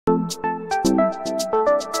Hey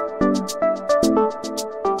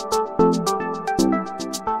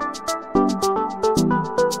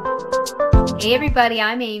everybody,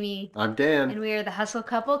 I'm Amy, I'm Dan. and we are the Hustle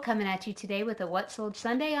Couple coming at you today with a What Sold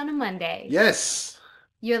Sunday on a Monday. Yes,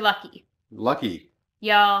 You're lucky. lucky.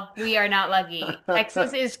 Y'all, we are not lucky.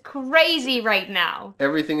 Texas is crazy right now.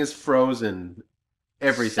 Everything is frozen.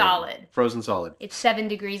 Everything. Solid. Frozen solid. It's 7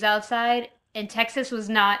 degrees outside, and Texas was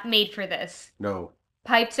not made for this. No.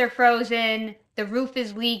 Pipes are frozen, the roof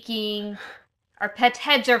is leaking, our pets'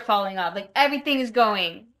 heads are falling off. Like everything is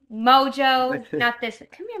going. Mojo, not this.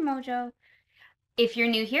 Come here, Mojo. If you're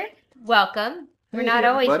new here, welcome. We're Hey, not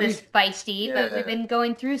always everybody. this feisty, but we've Yeah. been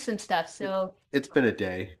going through some stuff, It, so it's been a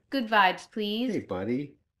day. good vibes, Hey, please.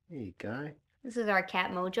 buddy. Hey, guy. This is our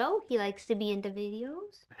cat Mojo. He likes to be in the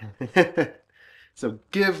videos. So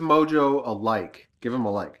give Mojo a like. Give him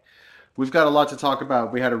a like. We've got a lot to talk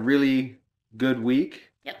about. We had a really good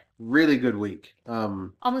week. Yep. Really good week.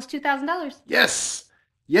 Almost $2,000. Yes.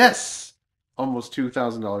 Yes. Almost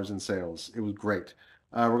 $2,000 in sales. It was great.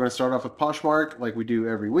 We're going to start off with Poshmark like we do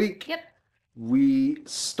every week. Yep. We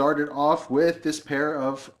started off with this pair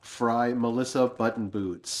of Fry Melissa button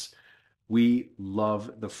boots. We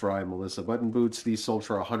love the Fry Melissa button boots. These sold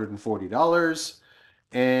for $140,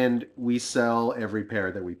 and we sell every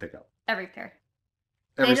pair that we pick up. Every pair.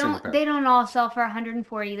 Every single pair. They don't all sell for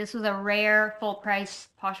 140. This was a rare full price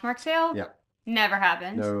Poshmark sale. Yeah. Never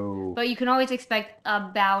happens. No. But you can always expect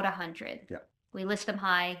about 100. Yeah. We list them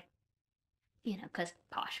high, because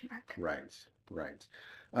Poshmark. Right. Right.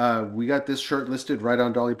 We got this shirt listed right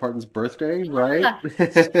on Dolly Parton's birthday, right? Yeah,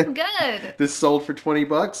 so good. This sold for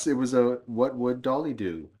 $20. It was a "What Would Dolly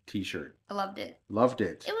Do" t-shirt. I loved it. Loved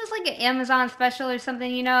it. It was like an Amazon special or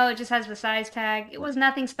something, it just has the size tag. It was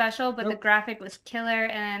nothing special, but the Nope. graphic was killer,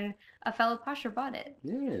 and a fellow posher bought it.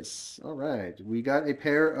 Yes. All right. We got a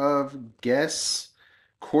pair of Guess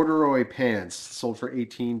corduroy pants sold for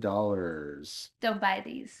 $18. Don't buy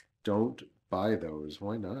these. Don't buy those.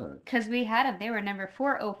 Why not? Because we had them. They were number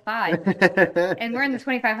 405. And we're in the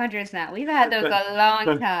 2500s now. We've had those a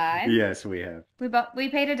long time. Yes, we have. We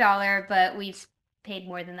paid $1, but we paid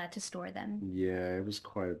more than that to store them. Yeah, it was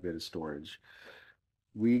quite a bit of storage.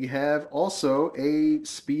 We have also a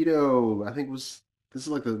Speedo. I think this is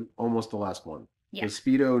like almost the last one. Yeah. The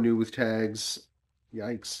Speedo new with tags.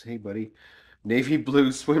 Yikes. Hey, buddy. Navy blue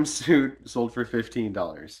swimsuit sold for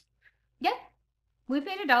 $15. Yeah. We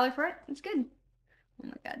paid $1 for it. It's good. Oh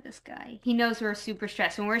my God, this guy. He knows we're super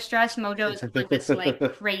stressed. When we're stressed, Mojo is with us like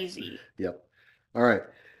crazy. Yep. All right.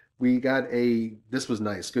 We got this was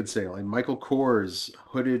nice, good sale. A Michael Kors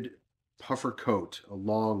hooded puffer coat, a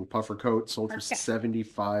long puffer coat, sold for Okay.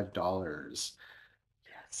 $75.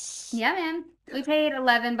 Yes. Yeah, man. We paid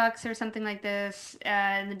 $11 or something like this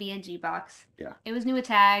in the B&G box. Yeah. It was new with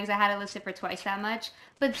tags. I had it listed for twice that much,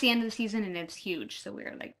 but it's the end of the season and it's huge, so we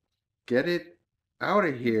were like, Get it out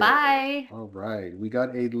of here. bye. All right. We got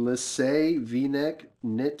a Lissay V-neck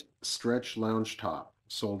knit stretch lounge top,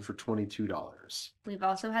 sold for $22. We've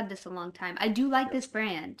also had this a long time. I do like this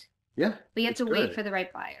brand. Yeah. We have it's to wait good. for the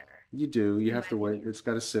right buyer. You do. You in have my to wait. opinion. It's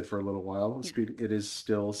got to sit for a little while. Yeah. It is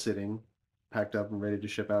still sitting, packed up and ready to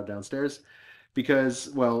ship out downstairs because,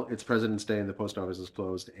 well, it's President's Day and the post office is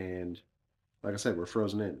closed. And like I said, we're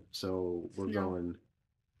frozen in. So we're Snow. going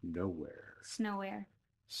nowhere. Snowwear.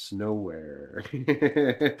 Snowhere.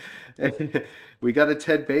 We got a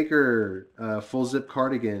Ted Baker full zip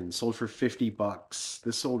cardigan sold for $50.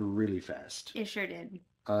 This sold really fast. It sure did.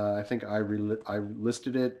 I think I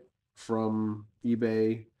listed it from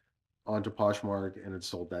eBay onto Poshmark and it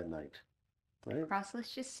sold that night. Right?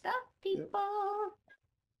 Crossless just stuff, people.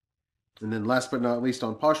 And then last but not least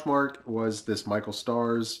on Poshmark was this Michael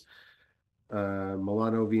Stars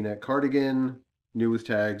Milano V-neck cardigan, new with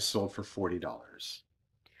tags, sold for $40.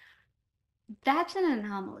 That's an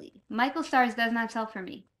anomaly. Michael Stars does not sell for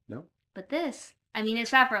me. No? But this, I mean, it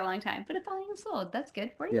sat for a long time, but it finally sold. That's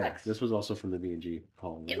good. 40 Yeah, bucks. this was also from the B&G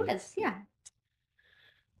haul. It right? was, yeah.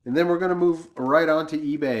 And then we're going to move right on to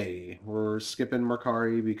eBay. We're skipping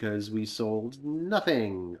Mercari because we sold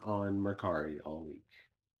nothing on Mercari all week.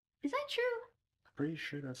 Is that true? I'm pretty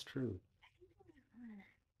sure that's true.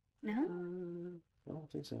 No? I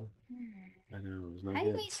don't think so. I know, it was no How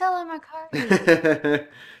do good. they sell on Mercari?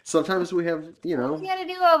 Sometimes we have, What you gotta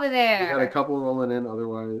do over we got a there? couple rolling in,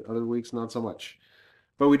 otherwise, other weeks not so much.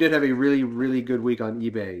 But we did have a really, really good week on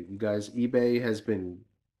eBay. You guys, eBay has been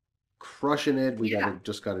crushing it. We Yeah.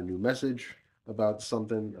 just got a new message about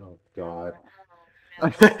something. Oh God.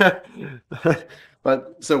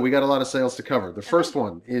 But so we got a lot of sales to cover. The first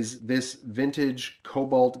one is this vintage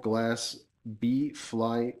cobalt glass bee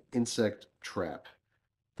fly insect trap.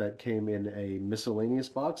 that came in a miscellaneous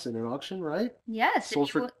box in an auction, right? Yes.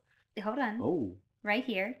 Sold for Hold on. oh, Right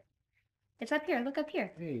here. It's up here. Look up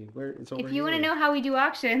here. hey, where it's over If you want to here. know how we do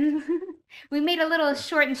auctions, we made a little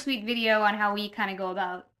short and sweet video on how we kind of go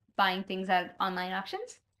about buying things at online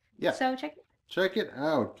auctions. Yeah, So check it. check it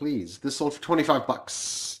out, please. This sold for 25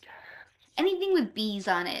 bucks. Anything with bees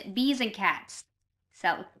on it, bees and cats.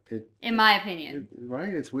 So, It, in my opinion.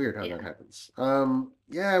 right? It's weird how Yeah. that happens.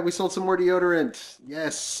 Yeah, we sold some more deodorant.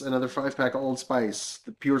 Yes, another 5-pack of Old Spice.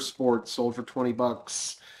 The Pure Sport sold for 20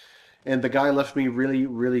 bucks. And the guy left me really,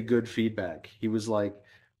 really good feedback. He was like,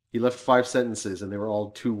 he left 5 sentences and they were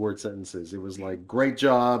all 2-word sentences. It was like, great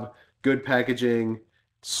job, good packaging,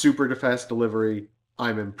 super fast delivery.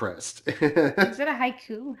 I'm impressed. Is it a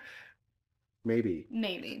haiku? Maybe.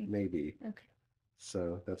 Maybe. Maybe. Okay.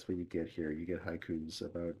 So that's what you get here. You get haikus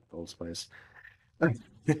about Old Spice.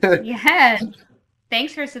 Yes.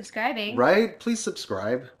 Thanks for subscribing. Right? Please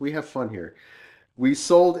subscribe. We have fun here. We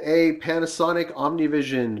sold a Panasonic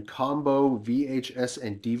OmniVision combo VHS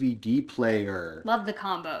and DVD player. Love the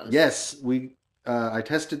combos. Yes, I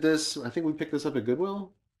tested this. I think we picked this up at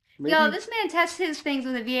Goodwill. Maybe? Yo, this man tests his things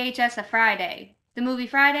with a VHS of Friday. The movie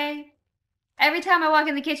Friday. Every time I walk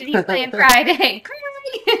in the kitchen, he's playing Friday.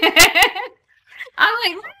 I'm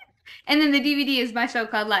like, what? And then the DVD is My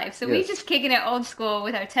So-Called Life. So we Yes. just kicking it old school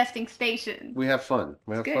with our testing station. We have fun.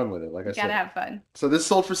 We have Good. fun with it, like I Gotta said. have fun. So this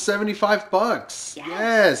sold for 75 bucks. Yes.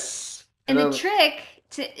 Yes. And the trick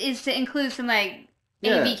is to include some like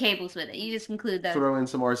AV Yeah. cables with it. You just include the. Throw in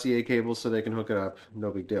some RCA cables so they can hook it up.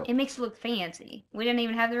 No big deal. It makes it look fancy. We didn't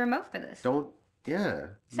even have the remote for this. Yeah.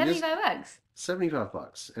 75 bucks. 75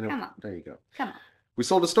 bucks. And Come on. there you go. Come on. We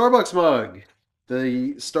sold a Starbucks mug.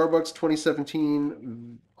 The Starbucks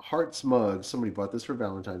 2017 Hearts mug. Somebody bought this for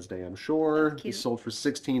Valentine's Day, I'm sure. That's cute. It sold for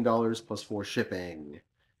 $16 plus 4 shipping.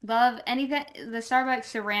 Love anything. The Starbucks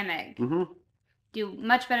ceramic. Mm-hmm. Do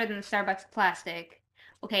much better than the Starbucks plastic.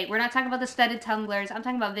 Okay, we're not talking about the studded tumblers. I'm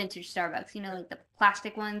talking about vintage Starbucks. You know, like the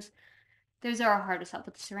plastic ones. Those are hard to sell,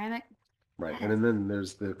 but the ceramic. Right. And then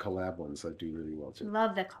there's the collab ones that do really well too.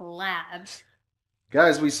 Love the collabs.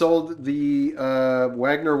 Guys, we sold the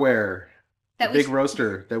Wagner ware. The big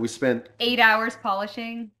roaster that we spent 8 hours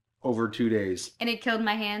polishing. Over 2 days. And it killed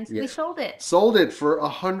my hands. Yeah. We sold it. Sold it for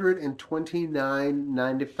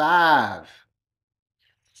 $129.95. Do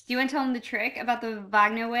you want to tell them the trick about the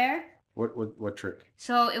Wagner ware? What trick?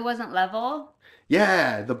 So it wasn't level?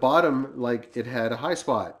 Yeah, the bottom, like, it had a high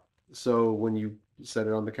spot. So when you set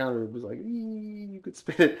it on the counter, it was like, you could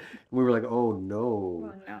spin it. And we were like, oh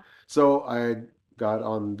no. Oh no. So I got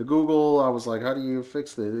on the Google. I was like, how do you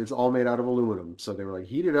fix this? It's all made out of aluminum. So they were like,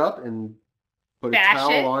 heat it up and put a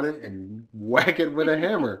towel on it and whack it with a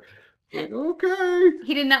hammer. Like, okay.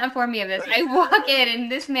 He did not inform me of this. I walk in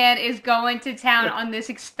and this man is going to town on this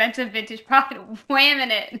expensive vintage product,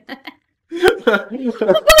 whamming it. What are you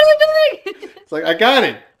doing? It's like, I got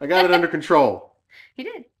it. I got it under control. He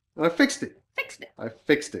did. And I fixed it. I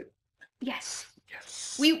fixed it. Yes.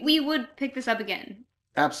 Yes. We would pick this up again.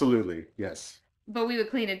 Absolutely. Yes. But we would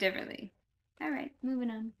clean it differently. All right,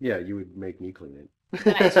 moving on. Yeah, you would make me clean it.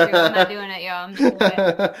 That's true. I'm not doing it, y'all.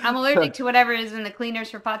 I'm allergic to whatever is in the cleaners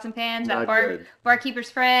for pots and pans. That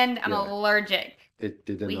barkeeper's friend. I'm allergic. It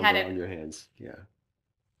did the number on your hands. Yeah.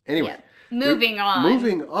 Anyway. Yeah. Moving on.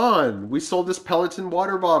 Moving on. We sold this Peloton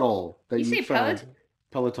water bottle that you say found.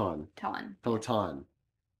 Peloton? Peloton.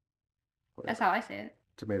 That's how I say it.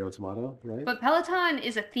 Tomato, right? But Peloton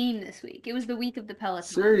is a theme this week. It was the week of the Peloton.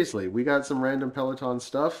 Seriously, we got some random Peloton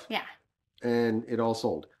stuff. Yeah. And it all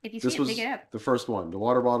sold. If you see it, pick it up. The first one. The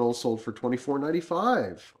water bottle sold for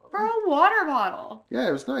 $24.95. For a water bottle. Yeah,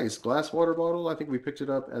 it was nice. Glass water bottle. I think we picked it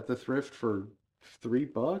up at the thrift for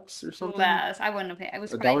 $3 or something. Less. I wouldn't have paid. It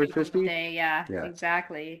was $1.50. Yeah,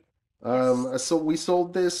 exactly. So we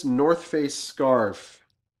sold this North Face scarf.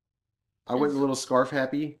 I went a little scarf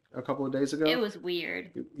happy a couple of days ago. It was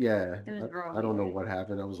weird. Yeah. It was real I don't know what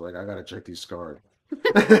happened. I was like, I gotta check these scarves.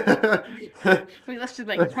 We listed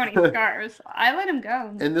like 20 scarves. I let him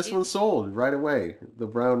go. And this one sold right away. The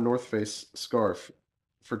brown North Face scarf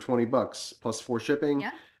for $20 plus 4 shipping.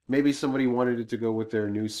 Yeah. Maybe somebody wanted it to go with their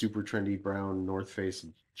new super trendy brown North Face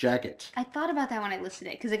jacket. I thought about that when I listed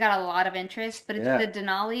it because it got a lot of interest, but it's the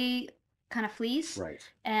Denali kind of fleece. Right.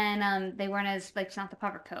 And they weren't as like, it's not the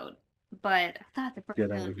puffer coat. But I thought the brown.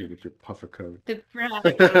 Get out of here with your puffer coat. The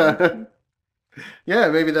brown. Yeah,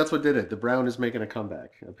 maybe that's what did it. The brown is making a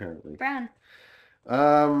comeback, apparently. Brown.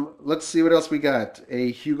 Let's see what else we got.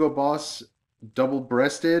 A Hugo Boss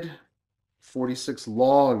double-breasted 46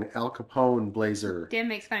 long Al Capone blazer. Dan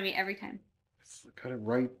makes fun of me every time. Got it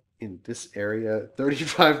right in this area.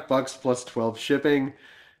 $35 plus 12 shipping.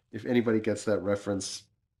 If anybody gets that reference.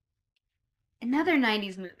 Another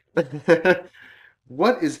 90s movie.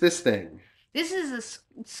 What is this thing? This is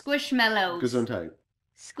a Squishmallows. Gesundheit.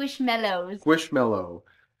 Squishmallows. Squishmallow.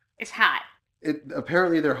 It's hot.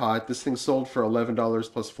 Apparently they're hot. This thing sold for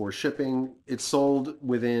 $11 plus 4 shipping. It sold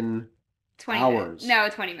within 20 hours. minutes. No,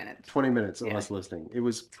 20 minutes. 20 minutes of Yeah. us listing. It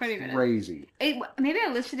was 20 minutes. crazy. Maybe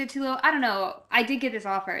I listed it too low. I don't know. I did get this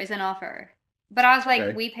offer. It's an offer. But I was like,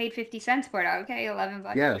 Okay. we paid 50 cents for it. Okay,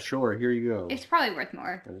 $11. Yeah, sure. Here you go. It's probably worth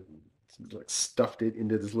more. Like stuffed it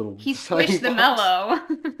into this little. He tiny squished the box.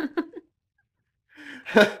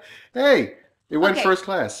 mellow. Hey, it went Okay, first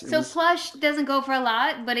class. So plush doesn't go for a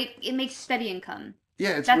lot, but it makes steady income.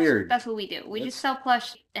 Yeah, it's That's weird. That's what we do. We just sell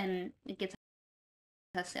plush and it gets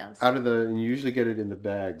us sales. And you usually get it in the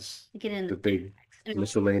bags. You get it in the big bags.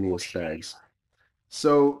 miscellaneous bags.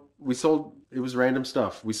 So it was random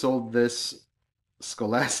stuff. We sold this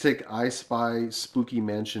Scholastic I Spy Spooky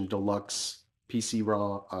Mansion Deluxe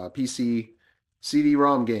PC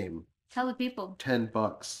CD-ROM game. Tell the people.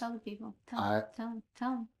 $10. Tell the people. Tell them.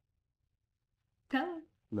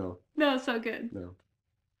 No. No, it's so good. No.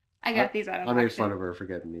 I got these out of I made fun of her for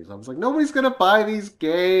getting these. I was like, nobody's gonna buy these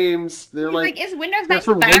games. They're like it's Windows 98. They're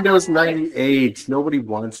from Windows 98. Nobody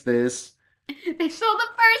wants this. They sold the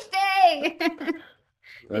first day.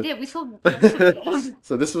 They did. We sold.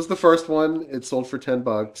 So this was the first one. It sold for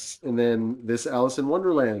 $10, and then this Alice in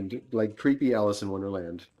Wonderland, like creepy Alice in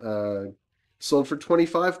Wonderland, sold for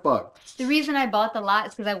 $25. The reason I bought the lot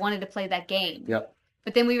is because I wanted to play that game. Yep.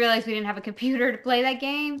 But then we realized we didn't have a computer to play that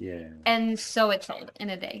game. Yeah. And so it sold in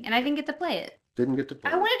a day, and I didn't get to play it. Didn't get to play.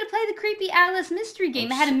 I wanted to play the creepy Alice mystery game.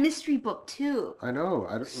 It had a mystery book too. I know.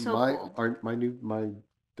 Cool.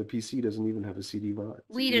 The PC doesn't even have a CD-ROM.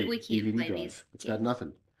 We can't play these. It's got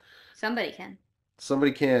nothing. Somebody can.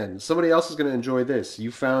 Somebody can. Somebody else is going to enjoy this. You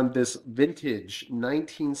found this vintage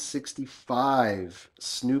 1965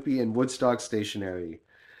 Snoopy and Woodstock stationery.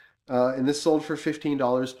 And this sold for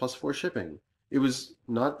 $15 plus 4 shipping. It was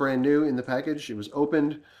not brand new in the package. It was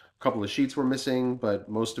opened. A couple of sheets were missing, but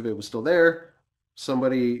most of it was still there.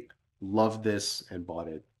 Somebody loved this and bought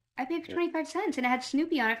it. I paid for 25 cents and it had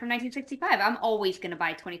Snoopy on it from 1965. I'm always going to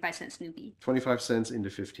buy 25-cent Snoopy. 25 cents into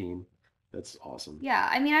 15. That's awesome. Yeah,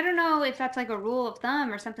 I mean, I don't know if that's like a rule of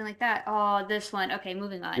thumb or something like that. Oh, this one. Okay,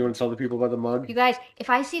 moving on. You want to tell the people about the mug? You guys, if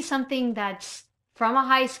I see something that's from a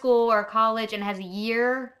high school or a college and has a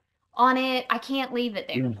year on it, I can't leave it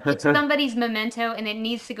there. It's somebody's memento and it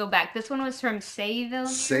needs to go back. This one was from Sayville.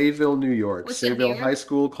 Sayville, New York. Sayville High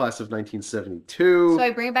School, class of 1972. So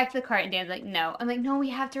I bring it back to the cart and Dan's like, no. I'm like, no, we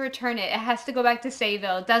have to return it. It has to go back to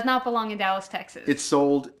Sayville. It does not belong in Dallas, Texas. It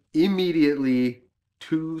sold immediately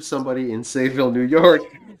to somebody in Sayville, New York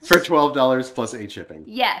for $12 plus 8 shipping.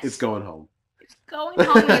 Yes. It's going home. Going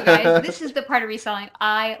home, you guys. This is the part of reselling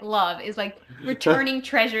I love, is like returning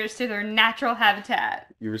treasures to their natural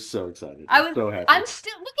habitat. You were so excited. I was so happy. I'm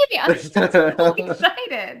still, look at me, I'm still so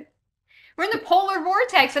excited. We're in the polar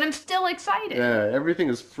vortex and I'm still excited. Yeah, everything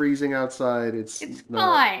is freezing outside. It's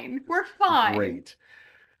fine. We're fine. Great.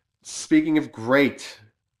 Speaking of great,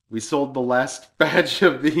 we sold the last batch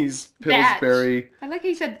of these Pillsbury. I like how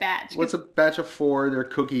you said batch. What's a batch of 4? They're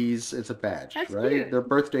cookies. It's a batch, That's right? cute. They're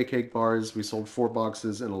birthday cake bars. We sold 4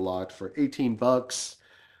 boxes in a lot for $18.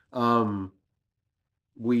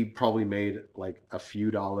 We probably made like a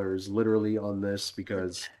few dollars literally on this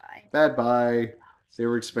because bad buy. They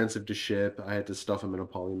were expensive to ship. I had to stuff them in a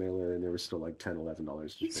poly mailer and they were still like $10,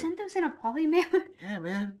 $11. You sent those in a poly mailer? Yeah,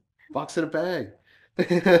 man. Box in a bag.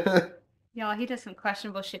 Y'all, he does some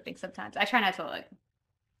questionable shipping sometimes. I try not to look.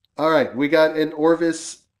 All right, we got an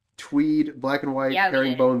Orvis tweed black and white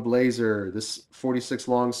herringbone blazer. This 46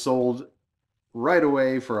 long sold right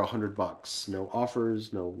away for $100. No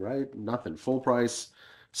offers, nothing. Full price.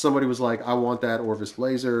 Somebody was like, I want that Orvis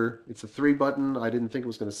blazer. It's a 3-button. I didn't think it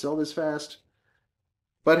was going to sell this fast.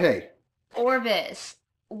 But hey. Orvis.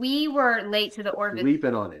 We were late to the Orvis.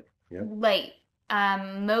 Leaping on it. Yep. Late.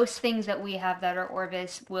 Most things that we have that are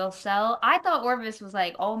Orvis will sell. I thought Orvis was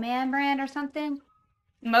like Old Man brand or something.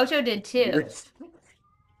 Mojo did too.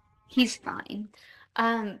 He's fine.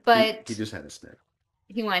 But he just had a snack.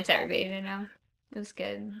 He wants everybody to know. It was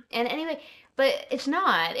good. And anyway, but it's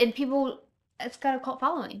not. And it's got a cult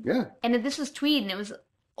following. Yeah. And this was tweed and it was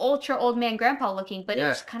ultra old man grandpa looking, but it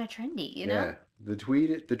was kind of trendy, you know? Yeah. The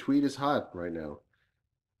tweed is hot right now.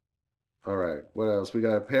 All right, what else? We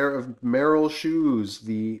got a pair of Merrill shoes,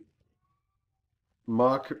 the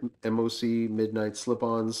Mock MOC Midnight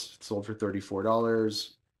Slip-Ons, sold for $34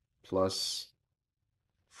 plus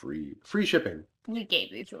free shipping. We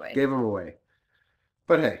gave these away. Gave them away.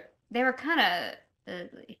 But hey. They were kind of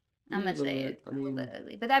ugly. I'm gonna say it's a little bit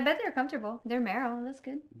ugly, but I bet they're comfortable. They're Merrill. That's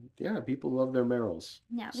good. Yeah, people love their Merrills.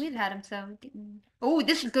 Yeah, we've had them. So, oh,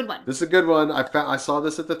 this is a good one. This is a good one. I saw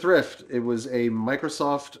this at the thrift. It was a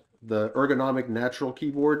Microsoft, the ergonomic natural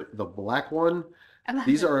keyboard, the black one.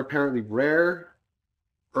 These are apparently rare.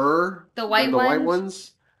 The white white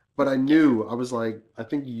ones. But I knew, I was like, I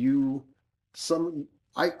think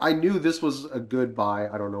I knew this was a good buy.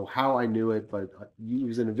 I don't know how I knew it, but it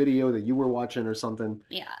was in a video that you were watching or something.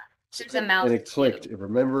 Yeah. There's a mouse. And it clicked. It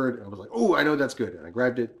remembered. I was like, oh, I know that's good. And I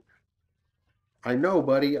grabbed it. I know,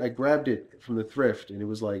 buddy. I grabbed it from the thrift, and it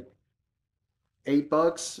was like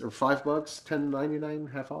 $8 or $5,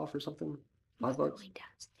 $10.99, half off or something. $5.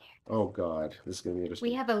 Oh God, this is gonna be interesting.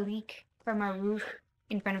 We have a leak from our roof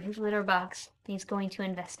in front of his litter box. He's going to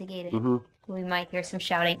investigate it. We might hear some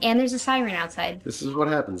shouting, and there's a siren outside. This is what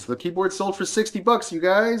happens. The keyboard sold for $60, you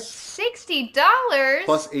guys. $60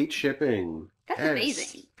 plus 8 shipping. That's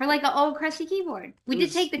amazing for like an old crusty keyboard. We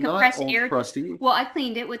did take the compressed air. Crusty. Well, I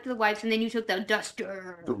cleaned it with the wipes, and then you took the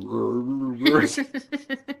duster.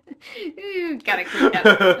 Gotta clean up.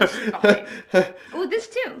 Oh, this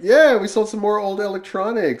too. Yeah, we sold some more old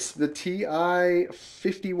electronics. The TI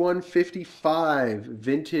 5155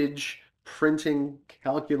 vintage printing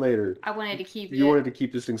calculator. I wanted to keep it. You wanted to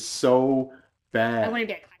keep this thing so bad. I wanted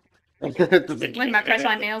to get with my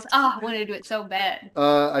press-on nails. Oh, I wanted to do it so bad.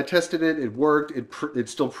 I tested it. It worked. It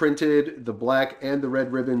still printed. The black and the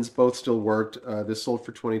red ribbons both still worked. This sold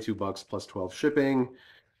for $22 plus 12 shipping.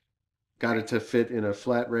 Got it to fit in a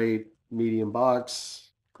flat rate medium box.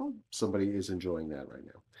 Cool. Somebody is enjoying that right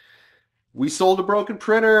now. We sold a broken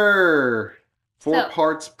printer.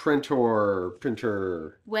 4-parts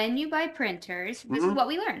printer. When you buy printers, this is what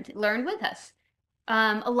we learned. Learn with us.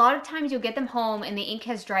 A lot of times you'll get them home and the ink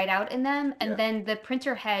has dried out in them, and then the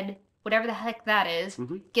printer head, whatever the heck that is,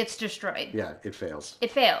 gets destroyed. Yeah, it fails. It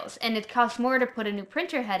fails, and it costs more to put a new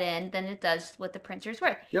printer head in than it does what the printer's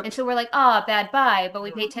worth. Yep. And so we're like, oh, bad buy, but we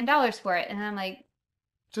paid $10 for it, and I'm like,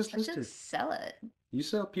 let's just sell it.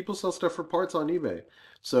 People sell stuff for parts on eBay.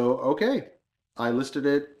 So okay, I listed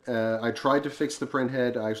it. I tried to fix the print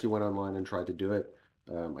head. I actually went online and tried to do it.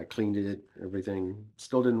 I cleaned it, everything.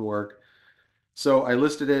 Still didn't work. So I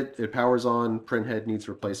listed it. It powers on. Print head needs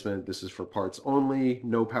replacement. This is for parts only.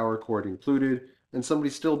 No power cord included. And somebody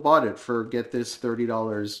still bought it for, get this,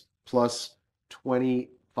 $30 plus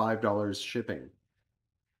 $25 shipping.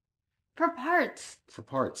 For parts. For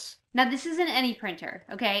parts. Now, this isn't any printer,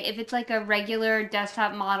 okay? If it's like a regular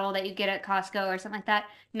desktop model that you get at Costco or something like that,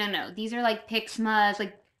 no. These are like Pixmas,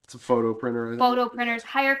 like... It's a photo printer, I think. Photo printers,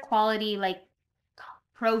 higher quality, like,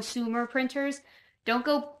 prosumer printers. Don't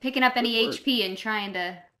go picking up any HP and trying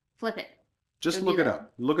to flip it. Just look it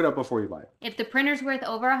up. Look it up before you buy it. If the printer's worth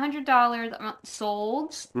over $100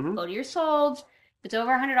 sold, go to your solds. If it's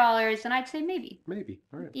over $100, then I'd say maybe. Maybe.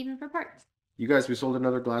 All right. Even for parts. You guys, we sold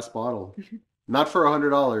another glass bottle. Not for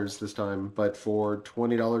 $100 this time, but for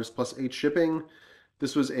 $20 plus 8 shipping.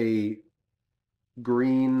 This was a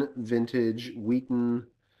green vintage Wheaton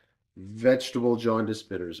vegetable jaundice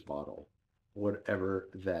bitters bottle. Whatever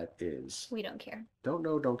that is. We don't care. Don't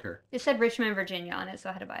know, don't care. It said Richmond, Virginia on it, so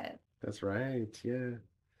I had to buy it. That's right, yeah.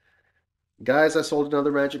 Guys, I sold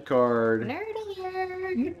another magic card. Nerd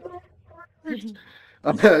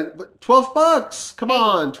alert. $12. Come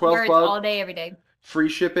on, $12. All day, every day. Free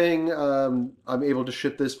shipping. I'm able to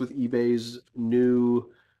ship this with eBay's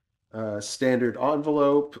new standard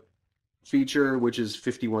envelope feature, which is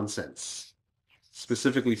 51 cents.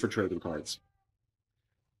 Specifically for trading cards.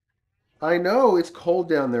 I know, it's cold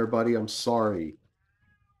down there, buddy. I'm sorry.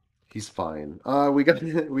 He's fine. We got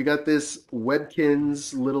this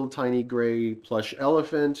Webkinz little tiny gray plush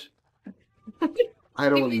elephant. I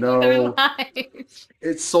don't know.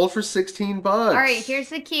 It's sold for $16. All right, here's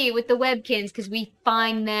the key with the Webkinz, because we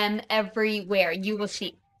find them everywhere. You will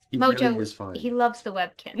see. Mojo, really is fine. He loves the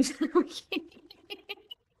Webkinz.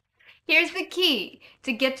 Here's the key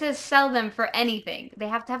to get to sell them for anything. They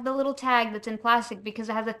have to have the little tag that's in plastic because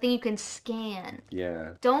it has a thing you can scan. Yeah.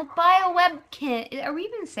 Don't buy a Webkinz. Are we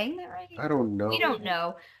even saying that right? I don't know. We don't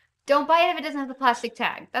know. Don't buy it if it doesn't have the plastic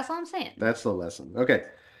tag. That's all I'm saying. That's the lesson. Okay.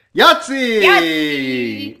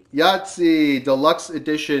 Yahtzee! Yahtzee Deluxe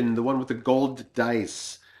Edition, the one with the gold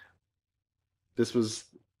dice. This was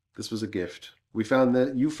a gift. We found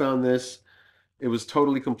that you found this. It was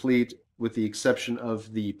totally complete with the exception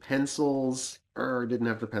of the pencils. Didn't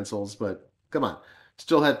have the pencils, but come on.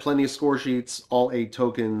 Still had plenty of score sheets, all 8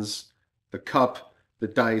 tokens, the cup, the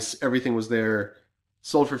dice, everything was there.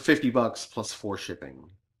 Sold for $50 plus 4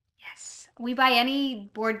 shipping. Yes. We buy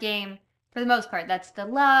any board game For the most part, that's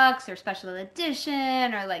deluxe or special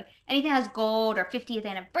edition or like anything that has gold or 50th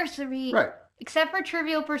anniversary. Right. Except for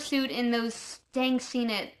Trivial Pursuit in those dang seen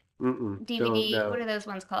it Don't DVD. What no. are those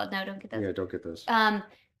ones called? No, don't get those. Yeah, don't get those. And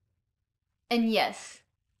yes,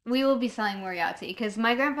 we will be selling more Yahtzee because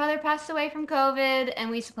my grandfather passed away from COVID and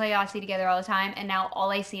we used to play Yahtzee together all the time. And now all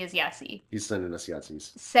I see is Yahtzee. He's sending us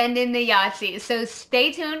Yahtzees. Send in the Yahtzee. So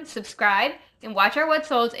stay tuned, subscribe, and watch our What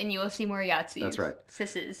Souls, and you will see more Yahtzees. That's right.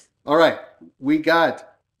 Sisses. All right. We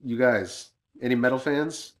got, you guys, any metal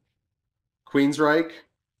fans? Queensryche,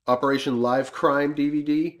 Operation Live Crime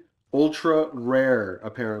DVD, ultra rare,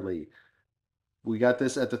 apparently. We got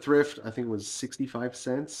this at the thrift. I think it was 65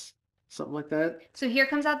 cents, something like that. So here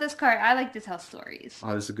comes out this card. I like to tell stories.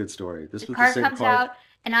 Oh, this is a good story. This The was card the same comes card. out,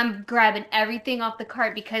 and I'm grabbing everything off the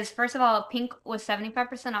card because, first of all, pink was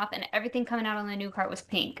 75% off, and everything coming out on the new card was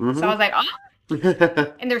pink. So I was like, oh.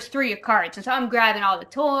 And there's 3 cards. And so I'm grabbing all the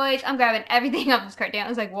toys. I'm grabbing everything off this card. I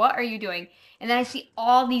was like, what are you doing? And then I see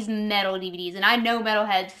all these metal DVDs. And I know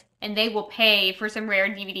metalheads, and they will pay for some rare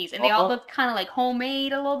DVDs. And they all look kind of like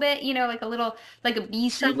homemade a little bit. You know, like a little, like a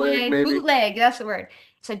B-side. Bootleg, that's the word.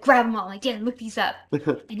 So I grab them all. I'm like, Dan, look these up.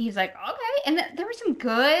 And he's like, okay. And there were some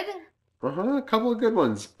good. A couple of good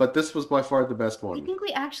ones. But this was by far the best one. I think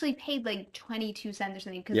we actually paid like 22 cents or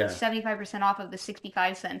something because it was 75% off of the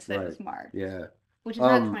 65 cents that was marked. Yeah. Which is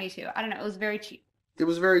not 22. I don't know. It was very cheap. It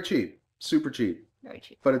was very cheap. Super cheap. Very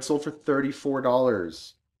cheap. But it sold for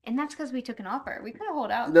 $34. And that's because we took an offer. We could have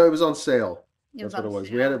hold out. No, it was on sale. That's what it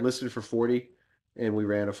was. We had it listed for 40 and we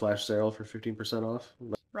ran a flash sale for 15% off.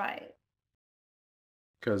 Right.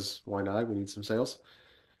 Because why not? We need some sales.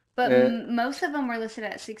 But most of them were listed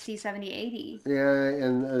at 60, 70, 80. Yeah,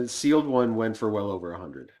 and a sealed one went for well over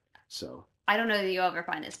 100. So I don't know that you'll ever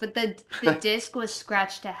find this, but the disc was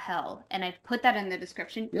scratched to hell, and I put that in the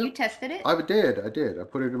description. Yep. You tested it? I did. I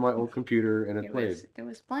put it in my old computer, and it played. It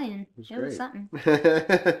was playing. It was something.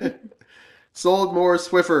 Sold more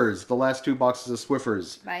Swiffers. The last 2 boxes of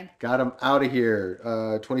Swiffers. Bye. Got them out of here.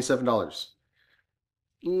 $27.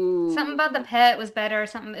 Something about the pet was better.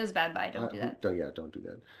 Something it was bad. Bye. Don't do that. Don't do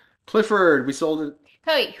that. Clifford. We sold it.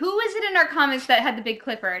 Hey, who was it in our comments that had the big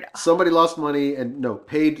Clifford? Somebody lost money and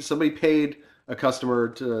somebody paid a customer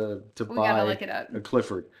to buy look it up. a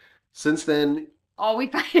Clifford. Since then, all we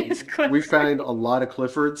find is Clifford. We found a lot of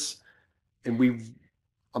Cliffords, and we've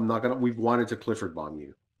wanted to Clifford bomb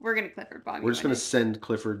you. We're gonna Clifford bomb you. We're just gonna send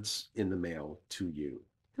Cliffords in the mail to you.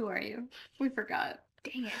 Who are you? We forgot.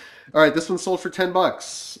 Dang it. All right, this one sold for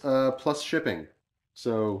 $10 plus shipping.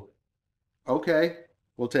 So, okay,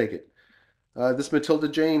 we'll take it. This Matilda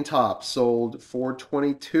Jane top sold for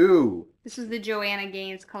 $22. This is the Joanna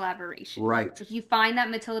Gaines collaboration. Right. If you find that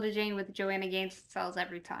Matilda Jane with Joanna Gaines, it sells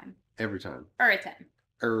every time. Every time. Every time.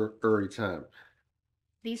 Every time.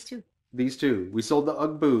 These two. We sold the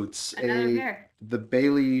Ugg boots. Another pair. The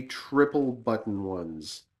Bailey triple button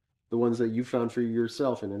ones. The ones that you found for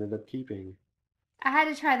yourself and ended up keeping. I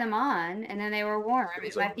had to try them on, and then they were warm.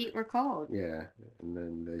 My feet were cold. Yeah, and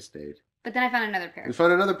then they stayed. But then I found another pair. We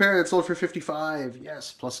found another pair that sold for $55.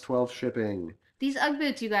 Yes, plus 12 shipping. These Ugg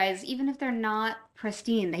boots, you guys, even if they're not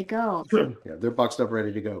pristine, they go. Yeah, they're boxed up,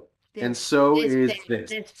 ready to go. And so is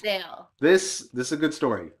this. This sale. This is a good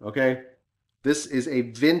story, okay? This is a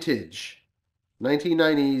vintage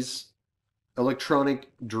 1990s electronic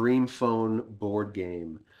dream phone board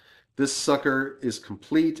game. This sucker is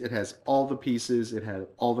complete. It has all the pieces. It has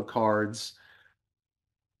all the cards.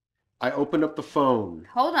 I opened up the phone.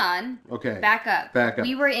 Hold on. Okay. Back up. Back up.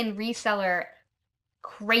 We were in reseller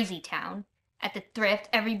crazy town at the thrift.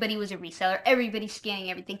 Everybody was a reseller. Everybody's scanning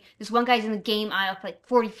everything. This one guy's in the game aisle for like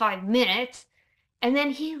 45 minutes. And then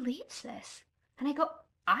he leaves this. And I go,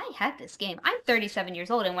 I had this game. I'm 37 years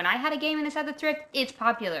old. And when I had a game in this at the thrift, it's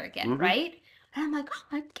popular again, right? And I'm like, oh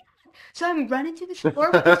my God. So I'm running through the store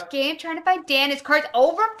with this game, trying to find Dan. His cart's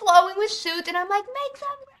overflowing with suits. And I'm like, make some.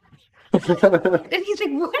 And he's like,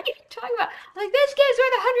 what are you talking about? I'm like, this game's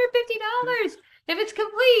worth $150 if it's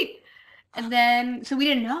complete. And then, so we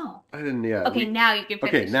didn't know. I didn't, yeah. Okay, now you can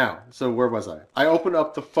finish. Okay, now. So where was I? I opened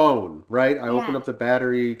up the phone, right? I opened up the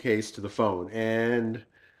battery case to the phone. And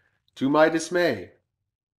to my dismay,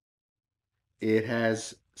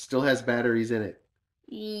 it still has batteries in it.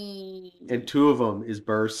 And 2 of them is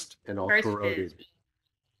burst and all corroded.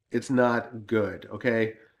 It's not good,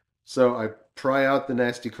 okay? So I pry out the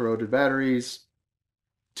nasty corroded batteries.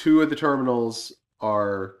 2 of the terminals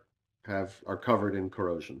are covered in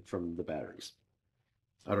corrosion from the batteries.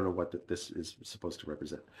 I don't know what this is supposed to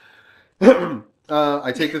represent.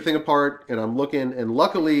 I take the thing apart and I'm looking, and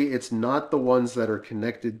luckily it's not the ones that are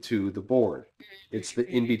connected to the board. It's the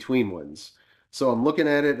in-between ones. So I'm looking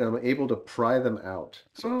at it and I'm able to pry them out.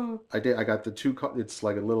 So Oh. I did. I got the two. It's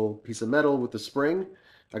like a little piece of metal with the spring.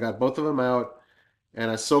 I got both of them out and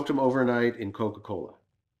I soaked them overnight in Coca-Cola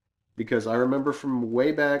because I remember from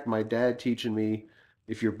way back my dad teaching me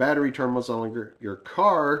if your battery terminals on your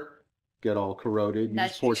car get all corroded, you just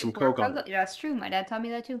That's true. pour some Coke on it. That's true. My dad taught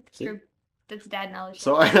me that too. It's See? true. That's dad knowledge.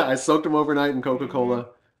 So I soaked them overnight in Hmm. Coca-Cola.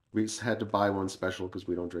 We just had to buy one special because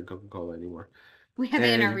we don't drink Coca-Cola anymore. We have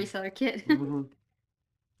it in our And reseller kit. mhm.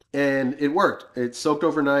 And it worked. It soaked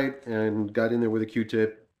overnight and got in there with a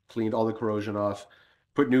Q-tip, cleaned all the corrosion off,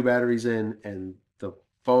 put new batteries in, and the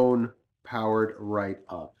phone powered right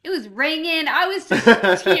up. It was ringing. I was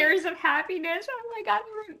just tears of happiness. Oh my god,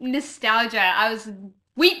 nostalgia. I was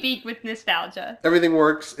weeping with nostalgia. Everything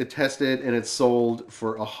works. It tested and it sold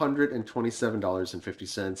for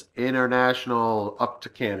 $127.50 international up to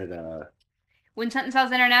Canada. When something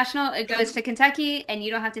sells international, it goes to Kentucky, and you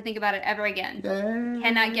don't have to think about it ever again. Yay!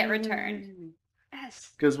 Cannot get returned.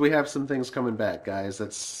 Yes. Because we have some things coming back, guys.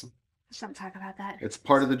 Let's not talk about that. It's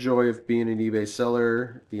part of the joy of being an eBay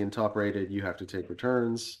seller, being top rated. You have to take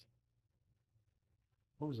returns.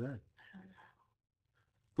 What was that?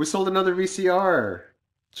 We sold another VCR.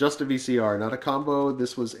 Just a VCR, not a combo.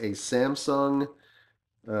 This was a Samsung,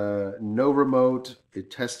 no remote. It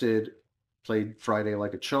tested, played Friday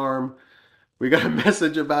like a charm. We got a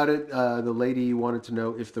message about it. The lady wanted to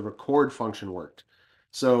know if the record function worked.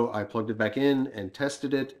 So I plugged it back in and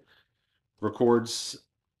tested it. Records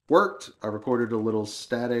worked. I recorded a little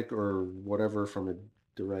static or whatever from a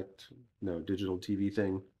digital TV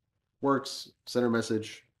thing. Works. Sent her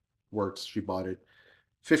message. Works. She bought it.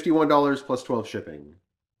 $51 plus 12 shipping.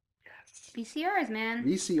 VCRs, man.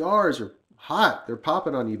 VCRs are hot. They're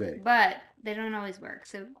popping on eBay. But they don't always work,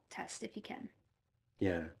 so test if you can.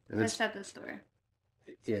 Yeah. And Test at the store.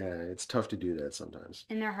 yeah, it's tough to do that sometimes.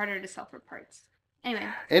 And they're harder to sell for parts.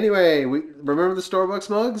 Anyway, we remember the Starbucks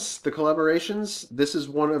mugs, the collaborations? This is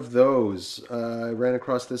one of those. I ran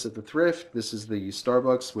across this at the thrift. This is the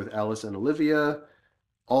Starbucks with Alice and Olivia.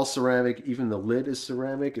 All ceramic. Even the lid is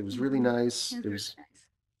ceramic. It was really nice. It was nice.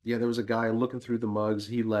 Yeah, there was a guy looking through the mugs.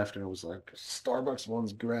 He left, and I was like, Starbucks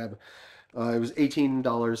ones, grab. It was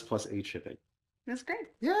 $18 plus 8 shipping. That's great.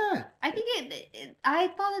 Yeah. I think I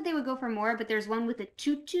thought that they would go for more, but there's one with a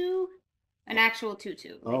tutu, an actual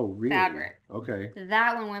tutu. Oh, really? Fabric. Okay.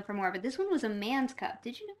 That one went for more, but this one was a man's cup.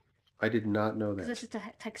 Did you know? I did not know that. Because it's just a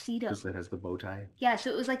tuxedo. Because it has the bow tie? Yeah, so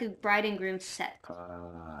it was like a bride and groom set.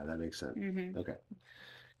 Ah, that makes sense. Mm-hmm. Okay.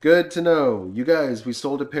 Good to know. You guys, we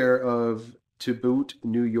sold a pair of To Boot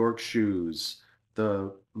New York shoes.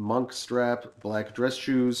 The monk strap black dress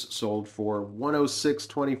shoes sold for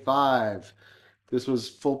 $106.25. This was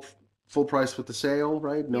full price with the sale,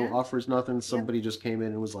 right? No Yeah. offers, nothing. Somebody just came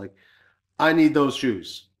in and was like, I need those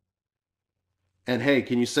shoes. And hey,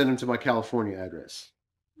 can you send them to my California address?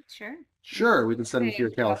 Sure. Sure, we can send them to your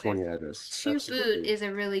California address. To Boot is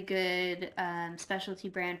a really good specialty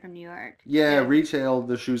brand from New York. Yeah, retail,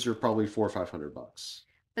 the shoes are probably $400 or $500.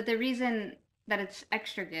 But the reason that it's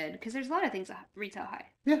extra good, because there's a lot of things that retail high.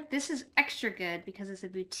 Yeah. This is extra good because it's a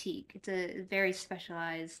boutique. It's a very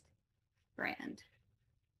specialized brand.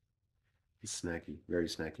 He's snacky, very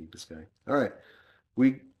snacky, this guy. All right.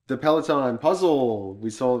 The Peloton puzzle we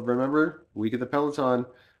sold, remember? Week of the Peloton.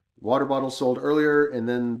 Water bottle sold earlier, and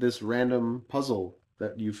then this random puzzle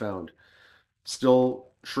that you found. Still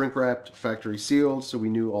shrink wrapped, factory sealed, so we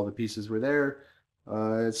knew all the pieces were there.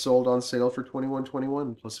 It sold on sale for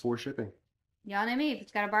 $21.21 plus 4 shipping. Y'all know me. If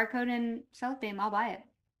it's got a barcode and cellophane, I'll buy it.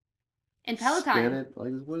 And Peloton. Scan it.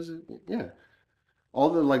 Like, what is it? Yeah. All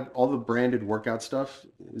the branded workout stuff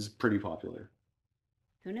is pretty popular.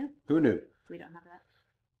 Who knew? Who knew? We don't have that.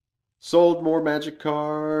 Sold more magic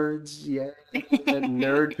cards. Yeah.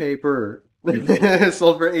 Nerd paper.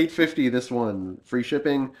 Sold for $8.50 this one. Free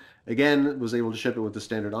shipping. Again, was able to ship it with the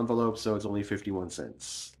standard envelope, so it's only 51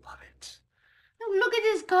 cents. Love it. Oh, look at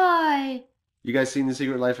this guy. You guys seen The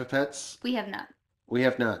Secret Life of Pets? We have not. We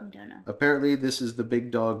have not. I don't know. Apparently, this is the big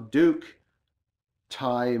dog Duke.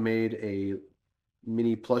 Ty made a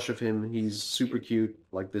mini plush of him. He's super cute,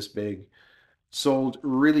 like this big. Sold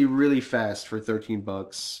really, really fast for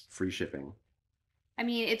 $13, free shipping. I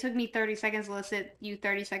mean, it took me 30 seconds to list it, you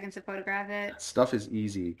 30 seconds to photograph it. Stuff is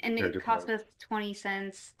easy. And it cost us 20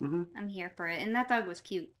 cents. Mm-hmm. I'm here for it. And that dog was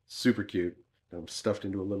cute. Super cute. I'm stuffed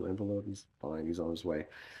into a little envelope. He's fine. He's on his way.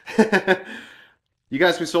 You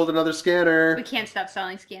guys, we sold another scanner. We can't stop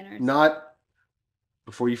selling scanners. Not,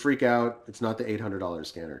 before you freak out, it's not the $800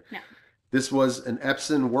 scanner. No. This was an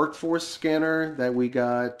Epson Workforce scanner that we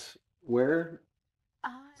got, where?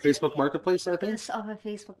 Facebook Marketplace, I think. Yes, off of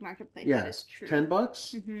Facebook Marketplace. Yeah, That is true. $10.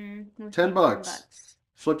 Mm-hmm. $10.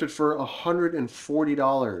 Flipped it for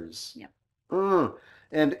 $140. Yep.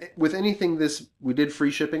 And with anything this, we did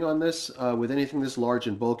free shipping on this. With anything this large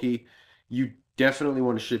and bulky, you definitely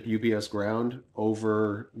want to ship UPS ground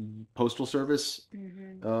over postal service.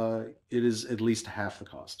 It is at least half the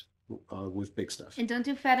cost with big stuff. And don't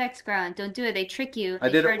do FedEx ground. Don't do it. They trick you. I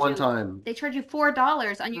did it one time. They charge you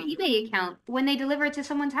 $4 on your eBay account when they deliver it to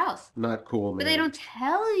someone's house. Not cool, man. But they don't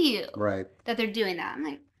tell you right that they're doing that. I'm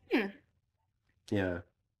like, Yeah.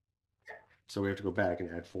 So we have to go back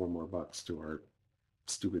and add $4 more to our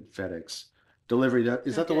stupid FedEx delivery.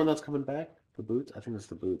 Is that the one that's coming back? The boots? I think that's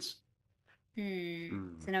the boots. So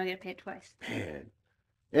now we gotta pay it twice. Man.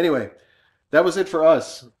 Anyway, that was it for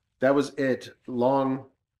us. That was it. Long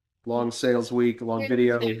sales week, long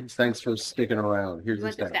video. Thanks for sticking around. Here's the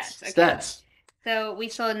stats. Okay. Stats. So we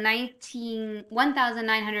sold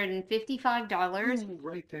 $1,955.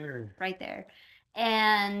 Right there. Right there.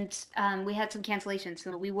 And we had some cancellations,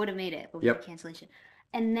 so we would have made it, but we had cancellation.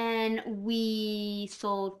 And then we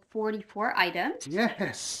sold 44 items.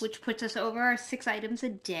 Yes. Which puts us over 6 items a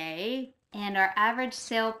day. And our average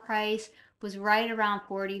sale price was right around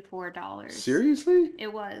 $44. Seriously?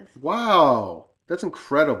 It was. Wow. That's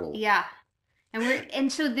incredible. Yeah.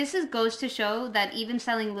 And so this goes to show that even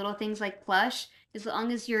selling little things like plush, as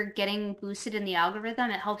long as you're getting boosted in the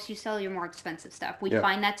algorithm, it helps you sell your more expensive stuff. We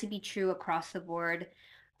find that to be true across the board.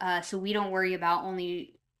 So we don't worry about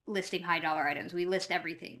only listing high dollar items. We list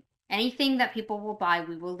everything. Anything that people will buy,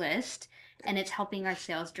 we will list. And it's helping our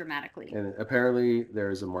sales dramatically. And apparently there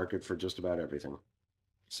is a market for just about everything.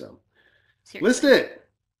 So seriously. List it.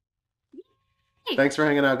 Yay. Thanks for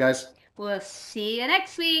hanging out, guys. We'll see you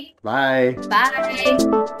next week. Bye.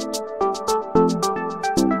 Bye.